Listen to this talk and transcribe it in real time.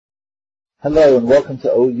Hello and welcome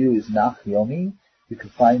to OU's Nach Yomi. You can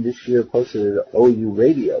find this year posted at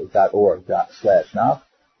ouradio.org/nach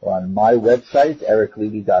or on my website,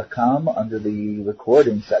 ericlevy.com, under the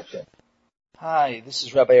recording section. Hi, this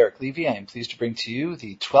is Rabbi Eric Levy. I am pleased to bring to you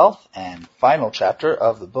the 12th and final chapter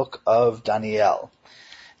of the book of Daniel.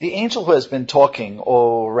 The angel who has been talking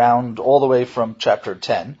all the way from chapter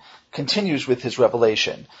 10 continues with his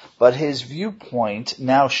revelation, but his viewpoint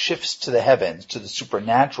now shifts to the heavens, to the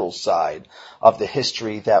supernatural side of the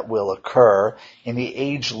history that will occur in the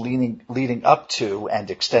age leading up to and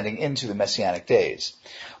extending into the Messianic days.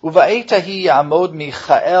 Uva'et hahi ya'amod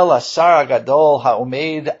Michael asar hagadol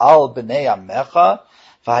ha'omed al b'nei amecha,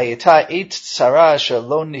 v'hayeta et tzara asher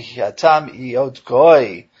lo nihyata mi'od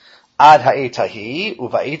goy. Ad ha'et hahi,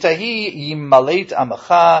 uva'et hahi yimalet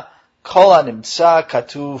amecha kol ha'nimtza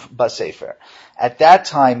katuv b'sefer. At that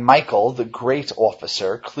time, Michael, the great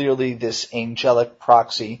officer, clearly this angelic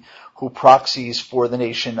proxy who proxies for the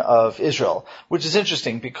nation of Israel, which is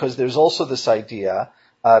interesting because there's also this idea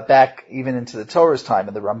back even into the Torah's time,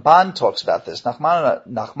 and the Ramban talks about this,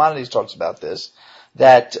 Nachmanides talks about this,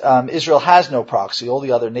 that Israel has no proxy. All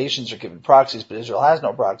the other nations are given proxies, but Israel has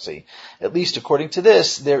no proxy. At least according to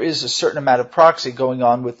this, there is a certain amount of proxy going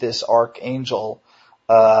on with this archangel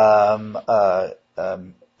Michael.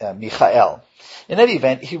 In any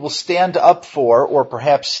event, he will stand up for, or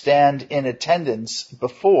perhaps stand in attendance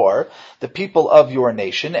before, the people of your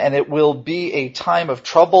nation, and it will be a time of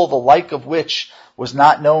trouble, the like of which was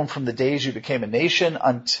not known from the days you became a nation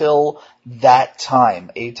until that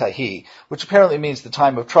time, Etahi, which apparently means the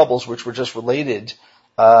time of troubles, which were just related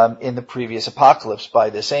in the previous apocalypse by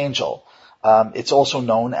this angel. It's also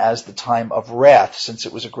known as the time of wrath, since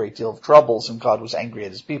it was a great deal of troubles and God was angry at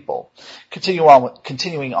his people.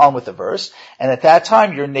 Continuing on with the verse, and at that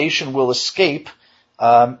time your nation will escape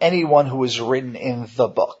anyone who is written in the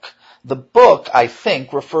book. The book, I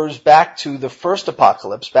think, refers back to the first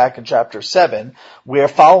apocalypse, back in chapter 7, where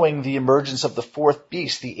following the emergence of the fourth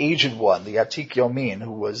beast, the aged one, the Atik Yomin,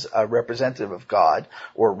 who was a representative of God,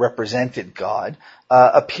 or represented God,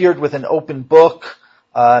 appeared with an open book,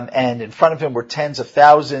 and in front of him were tens of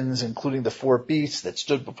thousands, including the four beasts that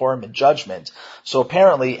stood before him in judgment. So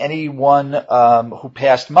apparently anyone who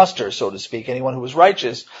passed muster, so to speak, anyone who was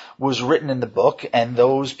righteous, was written in the book, and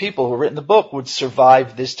those people who were written in the book would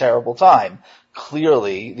survive this terrible time.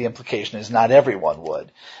 Clearly, the implication is not everyone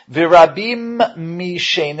would. V'rabim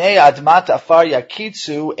mishenei admat afar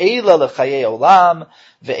yakitzu eila l'chayei olam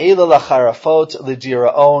ve'ela l'charafot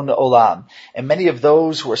l'diraon olam. And many of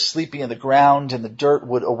those who are sleeping in the ground and the dirt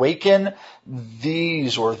would awaken,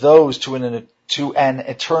 these or those to an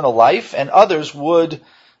eternal life, and others would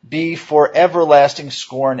be for everlasting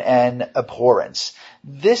scorn and abhorrence.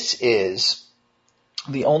 This is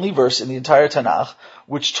the only verse in the entire Tanakh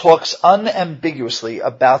which talks unambiguously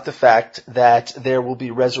about the fact that there will be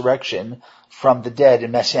resurrection from the dead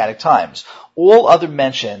in Messianic times. All other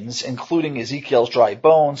mentions, including Ezekiel's dry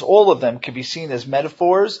bones, all of them can be seen as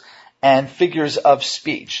metaphors and figures of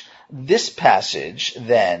speech. This passage,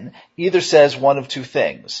 then, either says one of two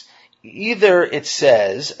things. Either it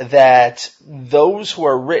says that those who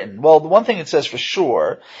are written, well, the one thing it says for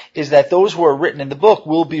sure is that those who are written in the book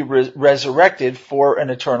will be resurrected for an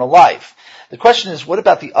eternal life. The question is, what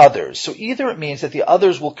about the others? So either it means that the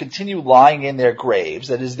others will continue lying in their graves,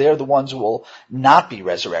 that is, they're the ones who will not be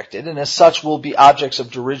resurrected, and as such will be objects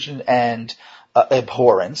of derision and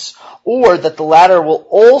abhorrence, or that the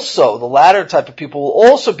latter type of people will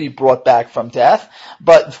also be brought back from death,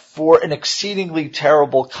 but for an exceedingly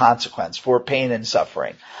terrible consequence, for pain and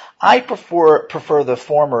suffering. I prefer the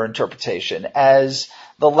former interpretation, as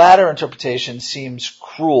the latter interpretation seems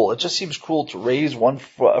cruel. It just seems cruel to raise one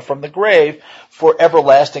from the grave for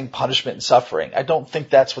everlasting punishment and suffering. I don't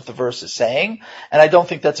think that's what the verse is saying, and I don't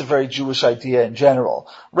think that's a very Jewish idea in general.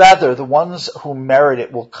 Rather, the ones who merit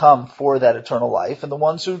it will come for that eternal life, and the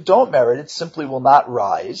ones who don't merit it simply will not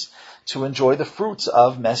rise to enjoy the fruits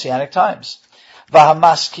of Messianic times.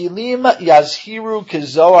 V'hamaskilim yazhiru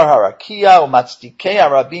kizohar harakia u'matzdikei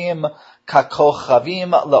harabim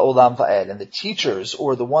kakochavim la'olam va'ed. And the teachers,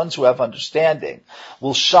 or the ones who have understanding,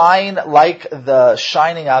 will shine like the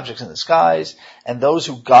shining objects in the skies, and those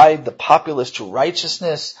who guide the populace to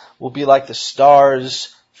righteousness will be like the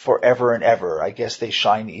stars forever and ever. I guess they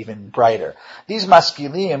shine even brighter. These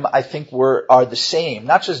maskilim, I think, are the same,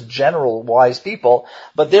 not just general wise people,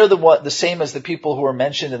 but they're the same as the people who were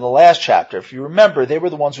mentioned in the last chapter. If you remember, they were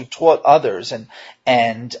the ones who taught others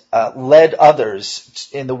and led others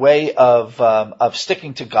in the way of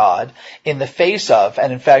sticking to God in the face of,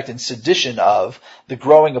 and in fact in sedition of, the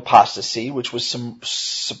growing apostasy, which was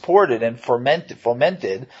supported and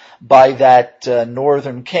fomented by that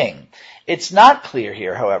northern king. It's not clear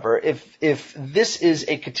here, however, if this is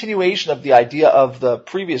a continuation of the idea of the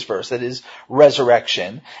previous verse, that is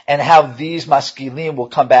resurrection, and how these maskilim will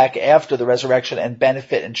come back after the resurrection and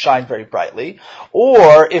benefit and shine very brightly,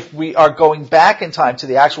 or if we are going back in time to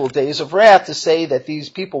the actual days of wrath to say that these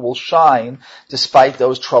people will shine despite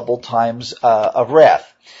those troubled times of wrath.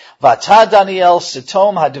 Vata Daniel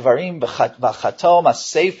sitom hadivarim v'chatom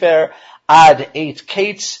hasefer ad 8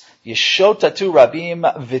 kates yeshotatu rabim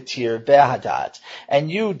v'tir behadat.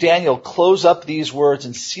 And you, Daniel, close up these words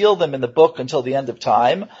and seal them in the book until the end of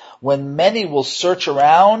time, when many will search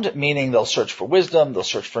around, meaning they'll search for wisdom, they'll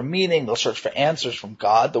search for meaning, they'll search for answers from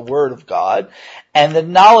God, the Word of God, and the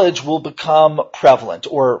knowledge will become prevalent,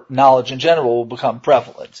 or knowledge in general will become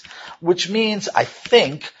prevalent. Which means, I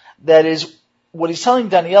think, that is, what he's telling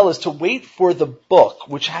Daniel is to wait for the book,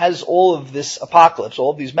 which has all of this apocalypse,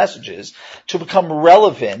 all of these messages, to become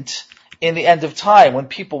relevant in the end of time, when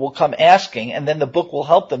people will come asking, and then the book will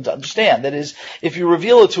help them to understand. That is, if you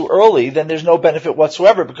reveal it too early, then there's no benefit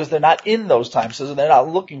whatsoever, because they're not in those times, so they're not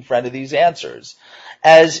looking for any of these answers.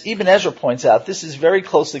 As Ibn Ezra points out, this is very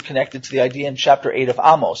closely connected to the idea in chapter 8 of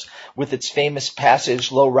Amos, with its famous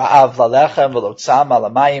passage, Lo ra'av lalechem v'lo tzam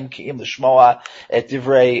alamayim ki'im l'shmoa et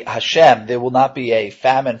divrei Hashem. There will not be a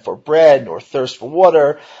famine for bread, nor thirst for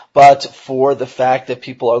water, but for the fact that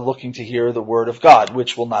people are looking to hear the word of God,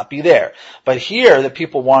 which will not be there. But here, the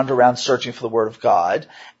people wander around searching for the word of God,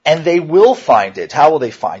 and they will find it. How will they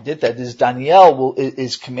find it? That is, Daniel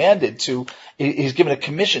is commanded to, he's given a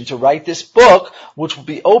commission to write this book, which will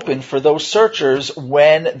be open for those searchers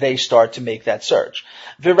when they start to make that search.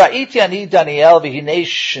 V'ra'iti ani Daniel v'hinei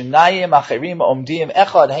shenayim acherim omdim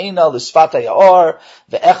echad heina l'sfat hayaor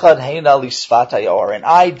v'echad heina l'sfat hayaor. And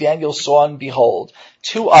I, Daniel, saw and behold,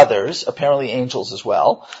 2 others, apparently angels as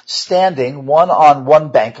well, standing, one on one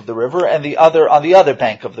bank of the river and the other on the other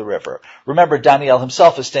bank of the river. Remember, Daniel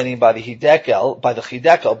himself is standing by the Hidekel, by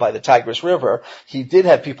the Tigris River. He did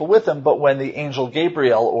have people with him, but when the angel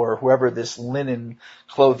Gabriel, or whoever this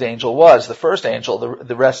linen-clothed angel was, the first angel,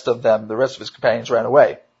 the rest of his companions ran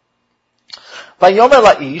away. Vayomer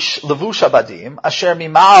la'ish levush abadim asher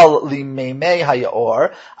mimal limeimei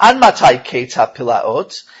hayaor an matai ketz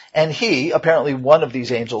hapilaot. And he, apparently one of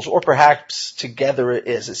these angels, or perhaps together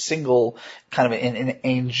as a single kind of an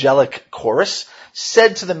angelic chorus,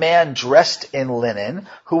 said to the man dressed in linen,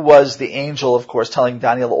 who was the angel, of course, telling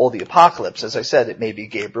Daniel all the apocalypse. As I said, it may be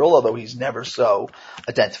Gabriel, although he's never so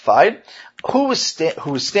identified, who is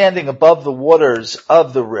standing above the waters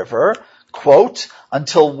of the river, quote,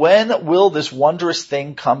 until when will this wondrous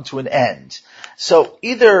thing come to an end? So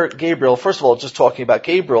either Gabriel, first of all, just talking about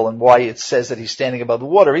Gabriel and why it says that he's standing above the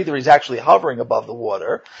water, either he's actually hovering above the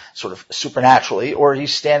water, sort of supernaturally, or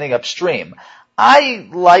he's standing upstream. I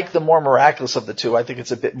like the more miraculous of the two. I think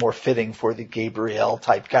it's a bit more fitting for the Gabriel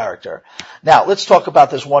type character. Now, let's talk about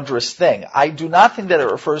this wondrous thing. I do not think that it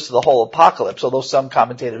refers to the whole apocalypse, although some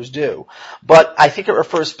commentators do. But I think it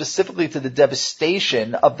refers specifically to the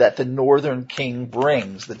devastation of that the northern king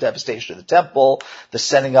brings, the devastation of the temple, the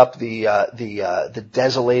setting up the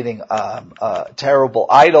desolating, terrible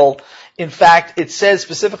idol. In fact, it says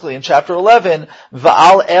specifically in chapter 11,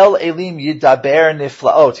 Va'al el elim yidaber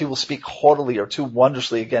niflaot. He will speak haughtily or too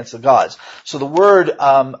wondrously against the gods. So the word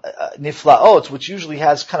niflaot, which usually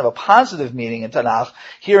has kind of a positive meaning in Tanakh,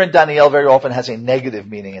 here in Daniel very often has a negative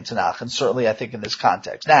meaning in Tanakh, and certainly I think in this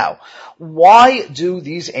context. Now, why do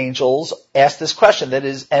these angels ask this question? That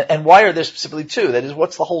is, and why are there specifically 2? That is,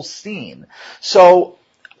 what's the whole scene? So,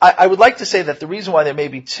 I would like to say that the reason why there may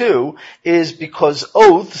be 2 is because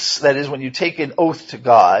oaths, that is, when you take an oath to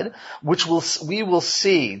God, we will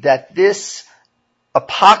see that this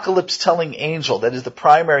apocalypse-telling angel, that is the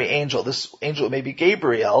primary angel, this angel may be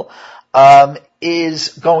Gabriel,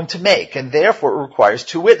 is going to make, and therefore it requires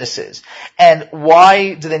 2 witnesses. And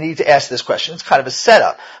why do they need to ask this question? It's kind of a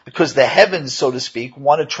setup, because the heavens, so to speak,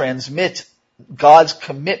 want to transmit God's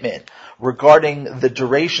commitment regarding the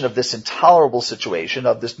duration of this intolerable situation,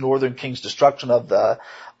 of this northern king's destruction of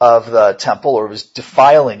the temple, or his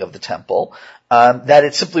defiling of the temple, that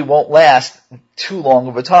it simply won't last too long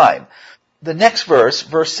of a time. the next verse,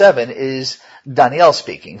 verse 7, is Daniel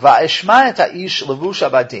speaking. Va'eshma et ha'ish levush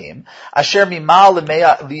abadim, asher mimal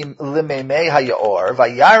lemei hayaor,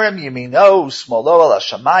 vayarem yemino smolo al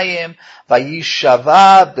hashamayim,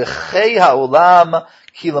 vayishava b'chei ha'olam,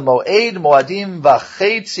 ki lemoed moadim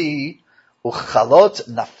v'chetzi, uchalot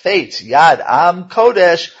nafet yad am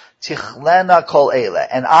kodesh, tichlena kol ele.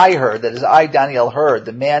 And I heard, that is I, Daniel, heard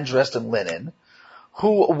the man dressed in linen,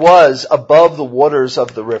 who was above the waters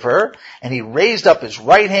of the river, and he raised up his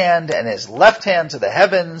right hand and his left hand to the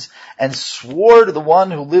heavens, and swore to the one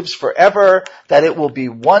who lives forever that it will be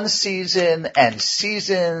 1 season and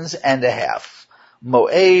seasons and a half.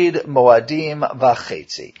 Moed, moadim,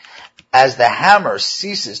 v'chetzi. As the hammer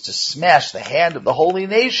ceases to smash the hand of the holy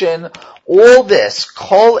nation, all this,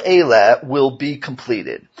 kol eleh, will be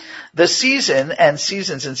completed. The season and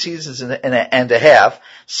seasons and seasons and a half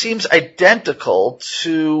seems identical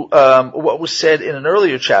to what was said in an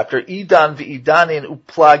earlier chapter, Idan v'idanin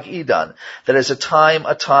uplag Idan, that is a time,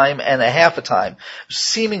 and a half a time,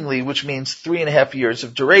 seemingly, which means 3.5 years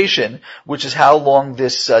of duration, which is how long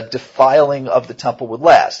this defiling of the temple would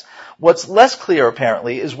last. What's less clear,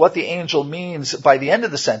 apparently, is what the angel means by the end of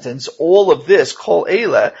the sentence. All of this, kol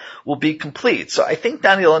eleh, will be complete. So I think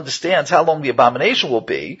Daniel understands how long the abomination will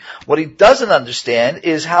be. What he doesn't understand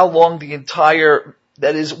is how long the entire,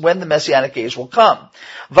 that is, when the Messianic age will come.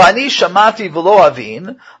 Va'ani shamati v'lo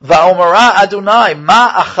avin, va'omara Adonai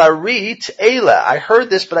ma acharit eleh. I heard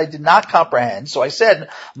this, but I did not comprehend. So I said,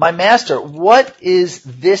 my master, what is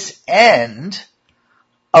this end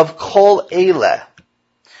of kol eleh?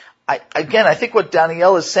 I think what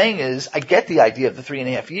Daniel is saying is, I get the idea of the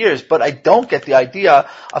 3.5 years, but I don't get the idea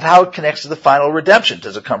of how it connects to the final redemption.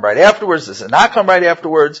 Does it come right afterwards? Does it not come right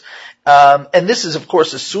afterwards? And this is, of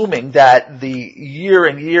course, assuming that the year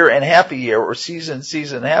and half a year, or seasons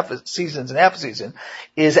and half a season,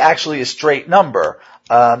 is actually a straight number.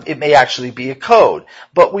 It may actually be a code.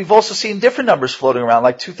 But we've also seen different numbers floating around,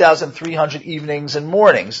 like 2,300 evenings and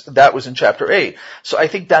mornings. That was in chapter 8. So I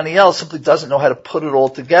think Daniel simply doesn't know how to put it all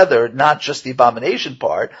together, not just the abomination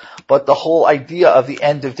part, but the whole idea of the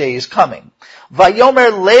end of days coming.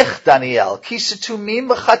 Vayomer lech Daniel, ki setumim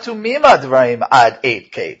v'chatumim advarim ad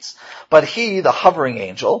 8 kates. But he, the hovering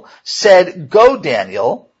angel, said, go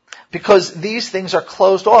Daniel, because these things are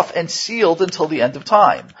closed off and sealed until the end of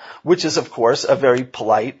time, which is, of course, a very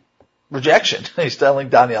polite rejection. He's telling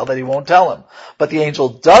Daniel that he won't tell him. But the angel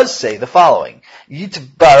does say the following,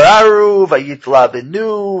 Yitbararu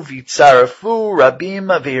vayitlabenu v'yitzarafu rabim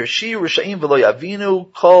v'hirshi rishaim v'lo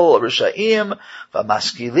yavinu kol rishaim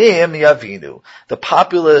v'maskilim yavinu. The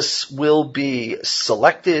populace will be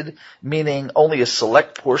selected, meaning only a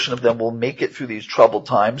select portion of them will make it through these troubled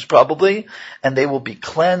times, probably, and they will be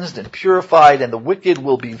cleansed and purified, and the wicked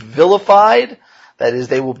will be vilified. That is,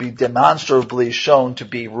 they will be demonstrably shown to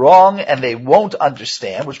be wrong, and they won't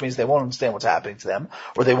understand, which means they won't understand what's happening to them,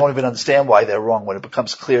 or they won't even understand why they're wrong when it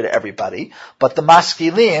becomes clear to everybody. But the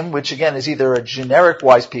maskilim, which again is either a generic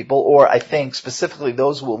wise people, or I think specifically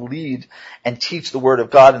those who will lead and teach the word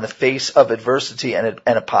of God in the face of adversity and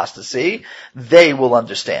apostasy, they will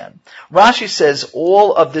understand. Rashi says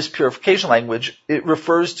all of this purification language, it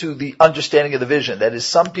refers to the understanding of the vision. That is,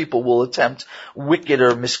 some people will attempt wicked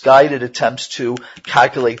or misguided attempts to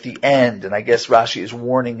calculate the end, and I guess Rashi is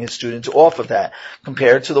warning his students off of that,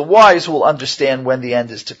 compared to the wise who will understand when the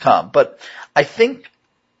end is to come. But I think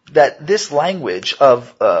that this language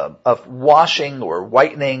of washing or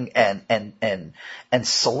whitening and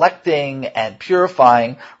selecting and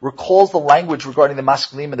purifying recalls the language regarding the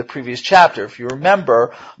maskilim in the previous chapter. If you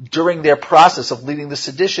remember, during their process of leading the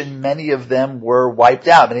sedition, many of them were wiped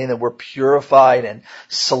out, many of them were purified and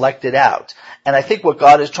selected out. And I think what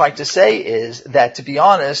God is trying to say is that, to be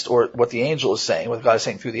honest, or what the angel is saying, what God is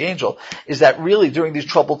saying through the angel, is that really during these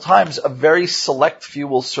troubled times, a very select few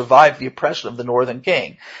will survive the oppression of the northern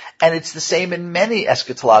king. And it's the same in many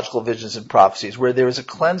eschatological visions and prophecies, where there is a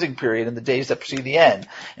cleansing period in the days that precede the end.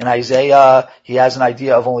 In Isaiah, he has an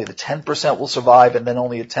idea of only the 10% will survive, and then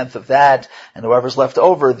only a tenth of that, and whoever's left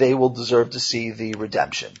over, they will deserve to see the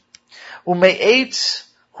redemption. Ume'et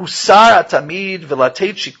Husar atamid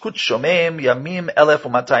v'lateit shikut shomem yamim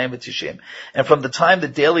 1290. And from the time the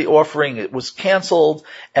daily offering it was canceled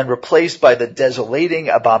and replaced by the desolating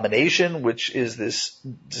abomination, which is this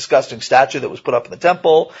disgusting statue that was put up in the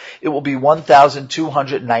temple, it will be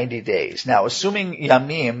 1,290 days. Now, assuming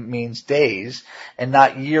yamim means days and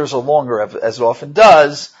not years or longer, as it often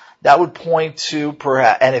does, that would point to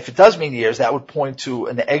perhaps, and if it does mean years, that would point to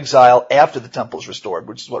an exile after the temple is restored,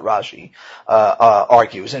 which is what Rashi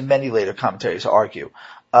argues, and many later commentaries argue.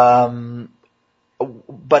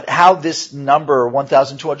 but how this number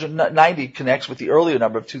 1,290 connects with the earlier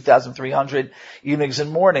number of 2,300 evenings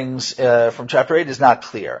and mornings from chapter 8 is not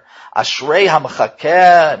clear. Ashrei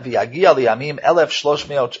hamachakeh v'yagia liyamim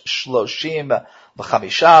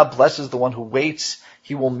 1,335. Blesses the one who waits.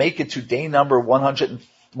 He will make it to day number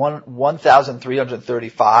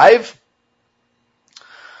 1,335.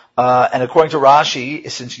 And according to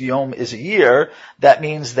Rashi, since Yom is a year, that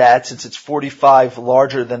means that since it's 45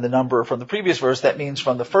 larger than the number from the previous verse, that means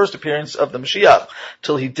from the first appearance of the Mashiach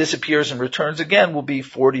till he disappears and returns again will be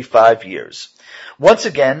 45 years. Once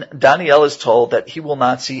again, Daniel is told that he will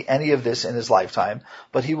not see any of this in his lifetime,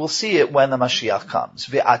 but he will see it when the Mashiach comes.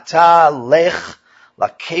 Ve'ata lech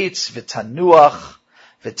laketz v'tanuach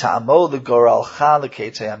v'ta'amod l'goralcha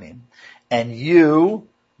l'ketz hayamim. And you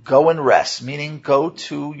go and rest, meaning go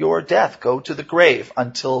to your death, go to the grave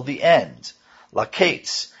until the end,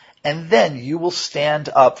 laketz, and then you will stand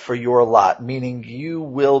up for your lot, meaning you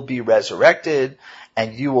will be resurrected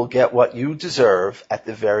and you will get what you deserve at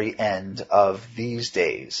the very end of these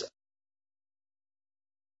days.